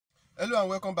Hello and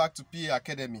welcome back to PA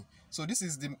Academy. So this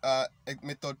is the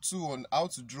method 2 on how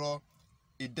to draw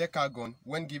a decagon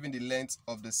when given the length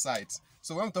of the sides.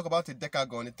 So when we talk about a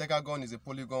decagon is a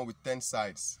polygon with 10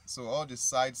 sides. So all the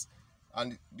sides,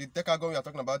 and the decagon we are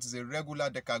talking about is a regular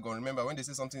decagon. Remember, when they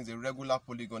say something is a regular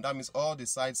polygon, that means all the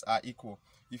sides are equal.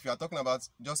 If you are talking about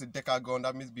just a decagon,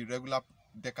 that means be regular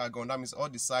decagon. That means all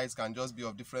the sides can just be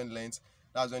of different lengths.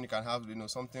 That's when you can have,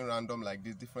 something random like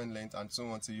this, different length and so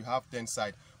on, so you have 10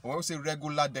 sides. But when we say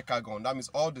regular decagon, that means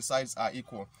all the sides are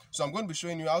equal. So I'm going to be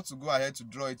showing you how to go ahead to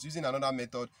draw it using another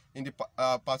method. In the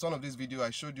part 1 of this video, I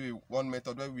showed you one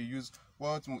method where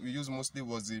what we used mostly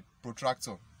was the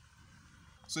protractor.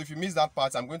 So if you missed that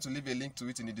part, I'm going to leave a link to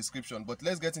it in the description. But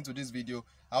let's get into this video,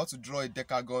 how to draw a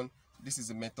decagon. This is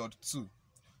the method 2.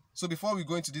 So before we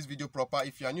go into this video proper,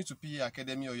 if you are new to PA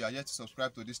Academy or you are yet to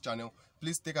subscribe to this channel,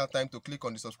 please take our time to click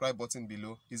on the subscribe button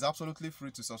below. It's absolutely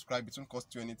free to subscribe. It won't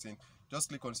cost you anything. Just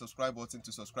click on the subscribe button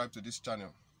to subscribe to this channel.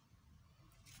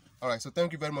 Alright, so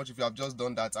thank you very much if you have just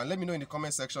done that. And let me know in the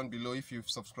comment section below if you've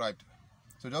subscribed.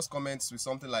 So just comment with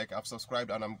something like I've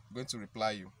subscribed and I'm going to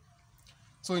reply you.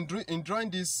 So in drawing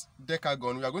this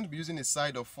decagon, we are going to be using a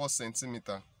side of 4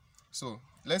 centimeters. So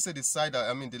let's say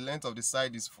the length of the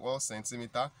side is 4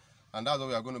 centimeters, and that's what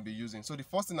we are going to be using. So the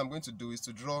first thing I'm going to do is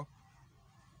to draw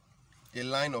a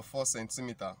line of 4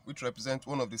 centimeters, which represents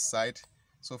one of the sides.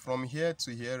 So from here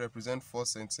to here represent 4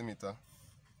 centimeters.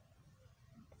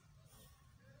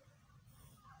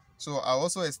 So I'll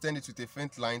also extend it with a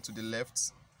faint line to the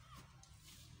left.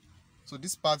 So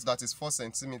this part that is 4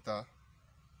 centimeters.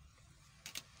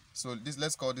 So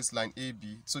let's call this line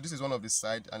AB. So this is one of the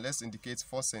sides, and let's indicate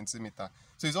 4 centimeters.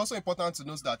 So it's also important to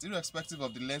note that irrespective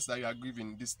of the length that you are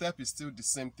given, the step is still the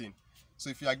same thing. So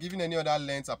if you are given any other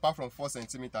length apart from 4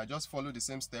 centimeters, just follow the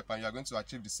same step and you are going to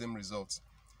achieve the same result.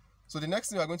 So the next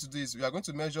thing we are going to do is we are going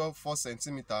to measure 4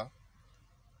 centimeters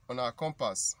on our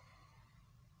compass.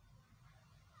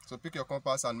 So pick your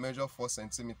compass and measure 4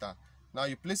 centimeters. Now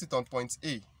you place it on point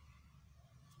A.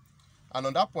 And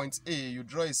on that point A, you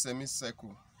draw a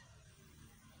semicircle.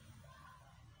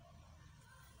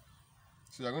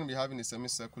 So you're going to be having a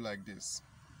semicircle like this.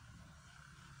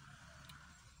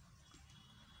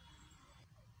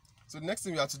 So the next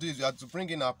thing we have to do is we have to bring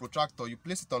in our protractor. You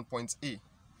place it on point A.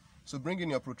 So bring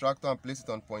in your protractor and place it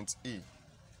on point A.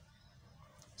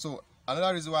 So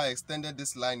another reason why I extended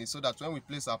this line is so that when we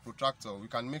place our protractor, we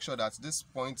can make sure that this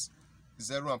point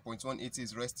 0 and point 180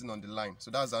 is resting on the line.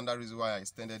 So that's another reason why I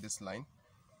extended this line.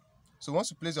 So once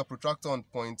you place your protractor on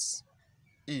point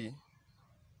A,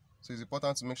 so it's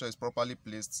important to make sure it's properly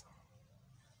placed.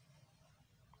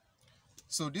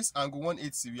 So this angle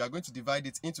 180, we are going to divide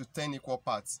it into 10 equal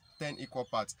parts. 10 equal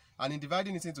parts. And in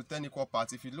dividing it into 10 equal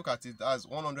parts, if you look at it as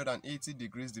 180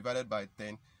 degrees divided by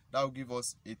 10, that will give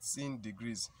us 18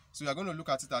 degrees. So we are going to look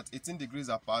at it at 18 degrees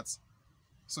apart.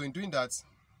 So in doing that,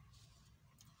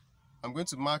 I'm going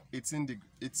to mark 18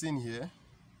 here.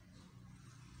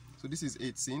 So this is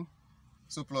 18.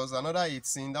 So plus another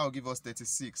 18, that will give us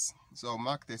 36. So I'll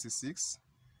mark 36.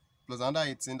 Plus another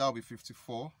 18, that will be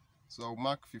 54. So I'll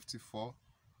mark 54.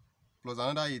 Plus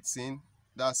another 18,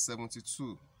 that's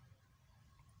 72.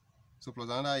 So plus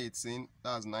another 18,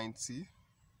 that's 90.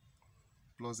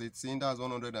 Plus 18, that's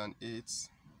 108.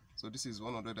 So this is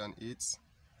 108.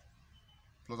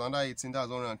 Plus another 18, that's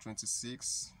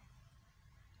 126.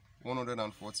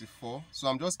 144. So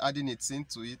I'm just adding 18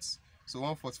 to it. So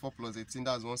 144 plus 18,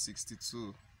 that's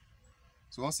 162.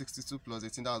 So 162 plus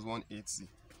 18, that's 180.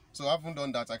 So I haven't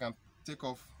done that. I can take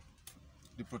off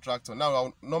the protractor. Now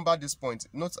I'll number this point.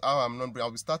 Note how I'm numbering.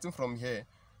 I'll be starting from here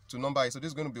to number it. So this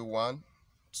is going to be 1,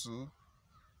 2,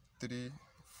 3,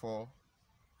 4,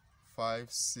 5,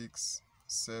 6,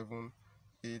 7,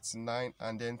 8, 9,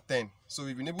 and then 10. So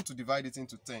we've been able to divide it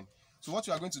into 10. So what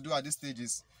you are going to do at this stage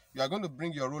is you are going to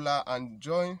bring your ruler and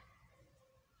draw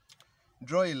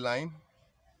a line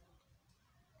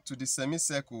to the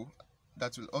semicircle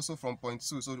that will also from point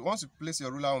 2. So once you place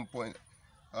your ruler on point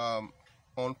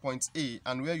A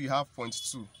and where you have point 2,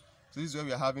 so this is where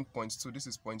we are having point 2. This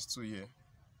is point 2 here.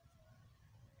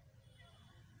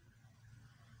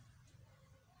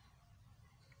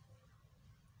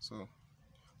 So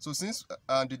since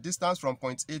the distance from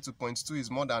point A to point 2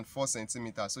 is more than 4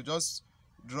 centimeters, so just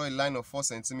draw a line of 4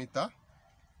 centimeters.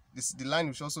 The line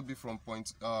will also be from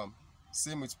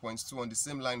same with point 2 on the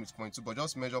same line with point 2, but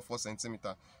just measure 4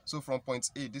 centimeters. So from point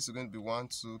A, this is going to be 1,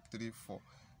 2, 3, 4.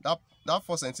 That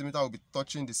 4 centimeters will be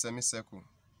touching the semicircle.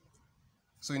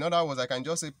 So in other words, I can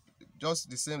just say just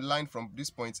the same line from this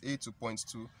point A to point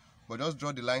 2, but just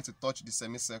draw the line to touch the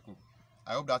semicircle.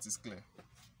 I hope that is clear.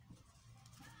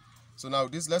 So now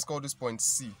let's call this point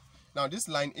C. Now this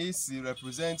line AC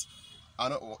represents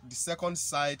the second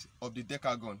side of the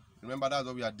decagon. Remember, that's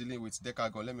what we are dealing with,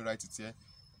 decagon. Let me write it here,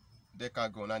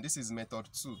 decagon. And this is method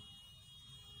 2.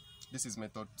 This is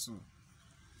method 2.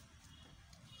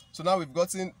 So now we've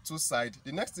gotten two sides.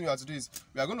 The next thing we have to do is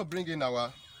we are going to bring in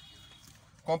our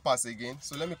compass again.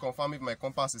 So let me confirm if my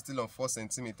compass is still on 4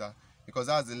 centimeter, because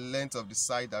that's the length of the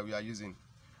side that we are using.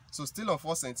 So still on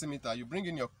 4 centimeter, you bring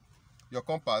in your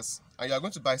compass, and you are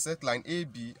going to bisect line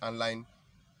AB and line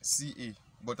CA.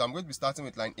 But I'm going to be starting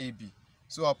with line AB.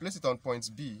 So I'll place it on point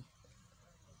B,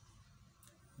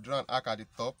 draw an arc at the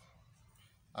top,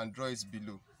 and draw it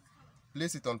below.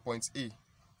 Place it on point A,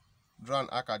 draw an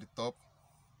arc at the top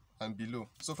and below.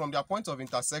 So from their point of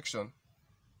intersection,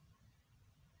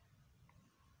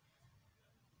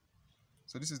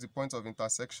 so this is the point of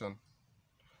intersection, I'm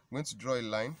going to draw a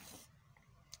line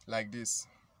like this.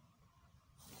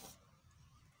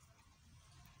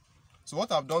 So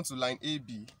what I've done to line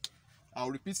AB,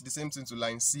 I'll repeat the same thing to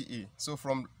line CA. So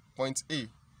from point A,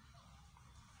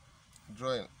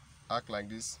 draw an arc like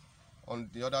this. On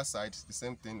the other side, the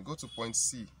same thing. Go to point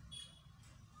C,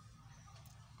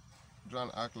 draw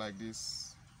an arc like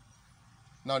this.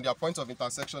 Now their point of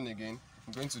intersection again,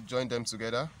 I'm going to join them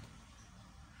together.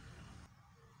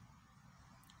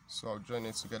 So I'll join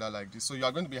it together like this. So you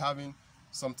are going to be having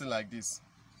something like this.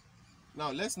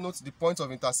 Now let's note the point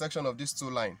of intersection of these two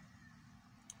lines.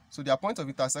 So their point of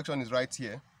intersection is right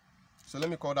here. So let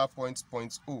me call that point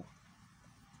O.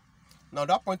 Now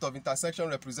that point of intersection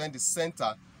represents the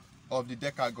center of the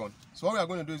decagon. So what we are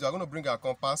going to do is we are going to bring our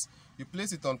compass, you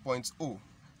place it on point O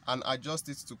and adjust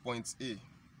it to point A.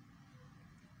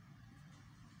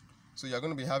 So you are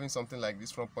going to be having something like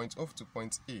this from point O to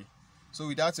point A. So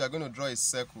with that, you are going to draw a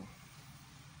circle.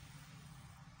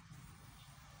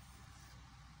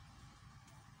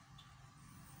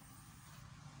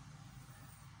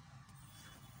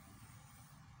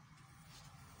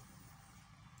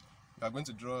 You are going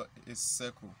to draw a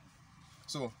circle.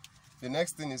 So the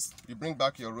next thing is you bring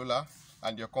back your ruler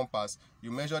and your compass.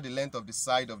 You measure the length of the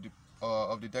side of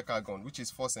the decagon, which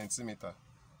is 4 centimeter.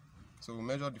 So we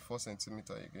measure the 4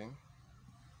 centimeter again.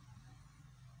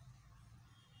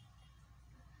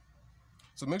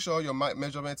 So make sure your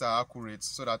measurements are accurate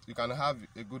so that you can have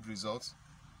a good result.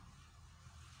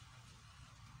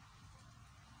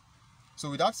 So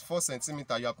with that 4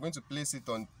 centimeter, you are going to place it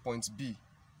on point B.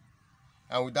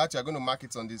 And with that, you are going to mark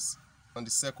it on the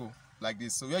circle like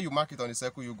this. So where you mark it on the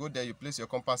circle, you go there, you place your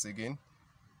compass again.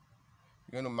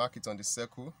 You're going to mark it on the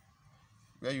circle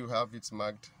where you have it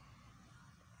marked.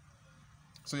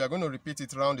 So you're going to repeat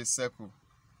it around the circle.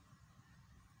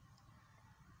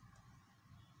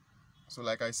 So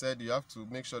like I said, you have to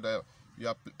make sure that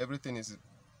everything is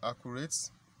accurate.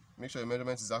 Make sure your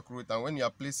measurement is accurate. And when you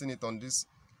are placing it on this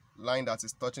line that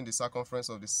is touching the circumference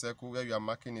of the circle where you are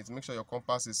marking it, make sure your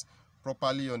compass is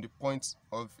properly on the point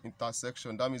of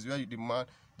intersection. That means where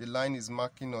the line is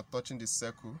marking or touching the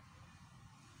circle.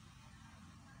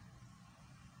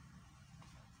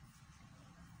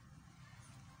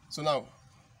 So now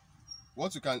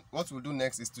what we'll do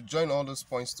next is to join all those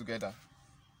points together.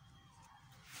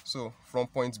 So from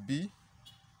point B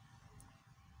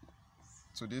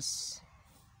to this,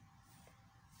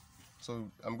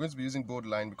 so I'm going to be using bold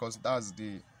line because that's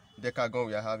the decagon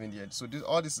we are having here. So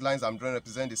all these lines I'm drawing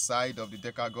represent the side of the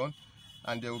decagon,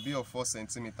 and they will be of 4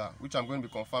 centimeter, which I'm going to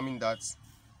be confirming that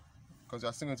because we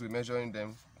are still going to be measuring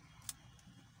them.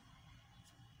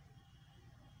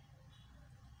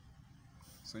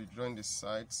 So you join the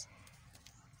sides.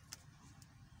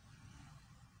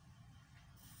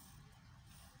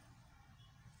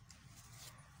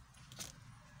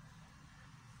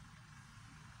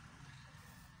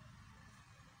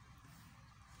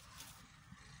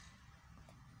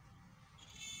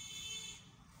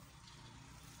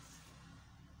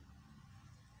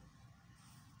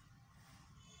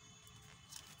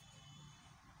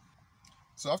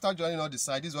 So after joining all the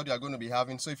side, this is what you are going to be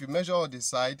having. So if you measure all the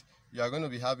side, you are going to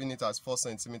be having it as 4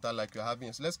 centimeter like you're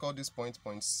having. So let's call this point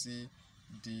C,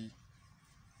 D,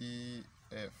 E,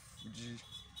 F, G,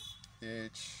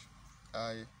 H,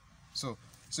 I. So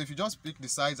if you just pick the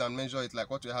sides and measure it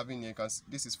like what you're having here, you can see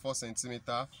this is 4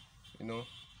 centimeter,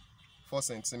 4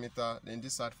 centimeter, then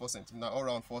this side 4 centimeter, all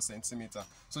around 4 centimeter.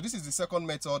 So this is the second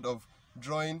method of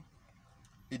drawing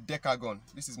a decagon.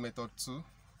 This is method 2.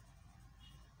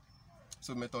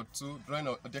 So method 2, drawing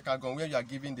a decagon where you are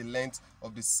giving the length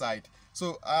of the side.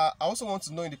 So I also want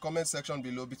to know in the comment section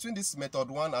below between this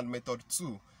method 1 and method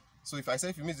 2. So if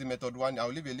you miss the method 1, I'll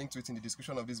leave a link to it in the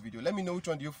description of this video. Let me know which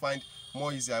one do you find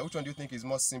more easier, which one do you think is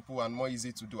more simple and more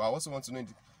easy to do. I also want to know in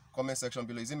the comment section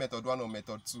below. Is it method 1 or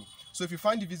method 2? So if you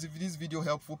find this video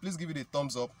helpful, please give it a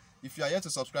thumbs up. If you are yet to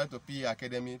subscribe to PA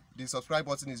Academy, the subscribe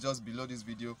button is just below this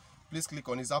video. Please click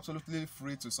on it. It's absolutely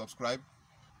free to subscribe.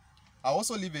 I'll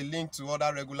also leave a link to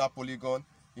other regular polygon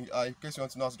in case you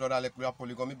want to know how to draw that regular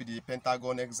polygon, maybe the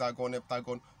pentagon, hexagon,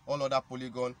 heptagon, all other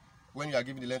polygon when you are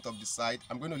given the length of the side.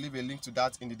 I'm going to leave a link to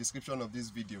that in the description of this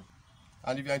video.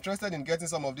 And if you're interested in getting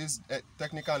some of these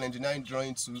technical and engineering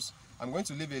drawing tools, I'm going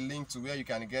to leave a link to where you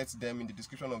can get them in the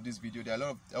description of this video. There are a lot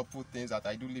of helpful things that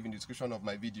I do leave in the description of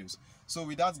my videos. So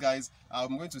with that, guys,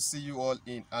 I'm going to see you all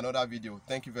in another video.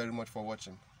 Thank you very much for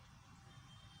watching.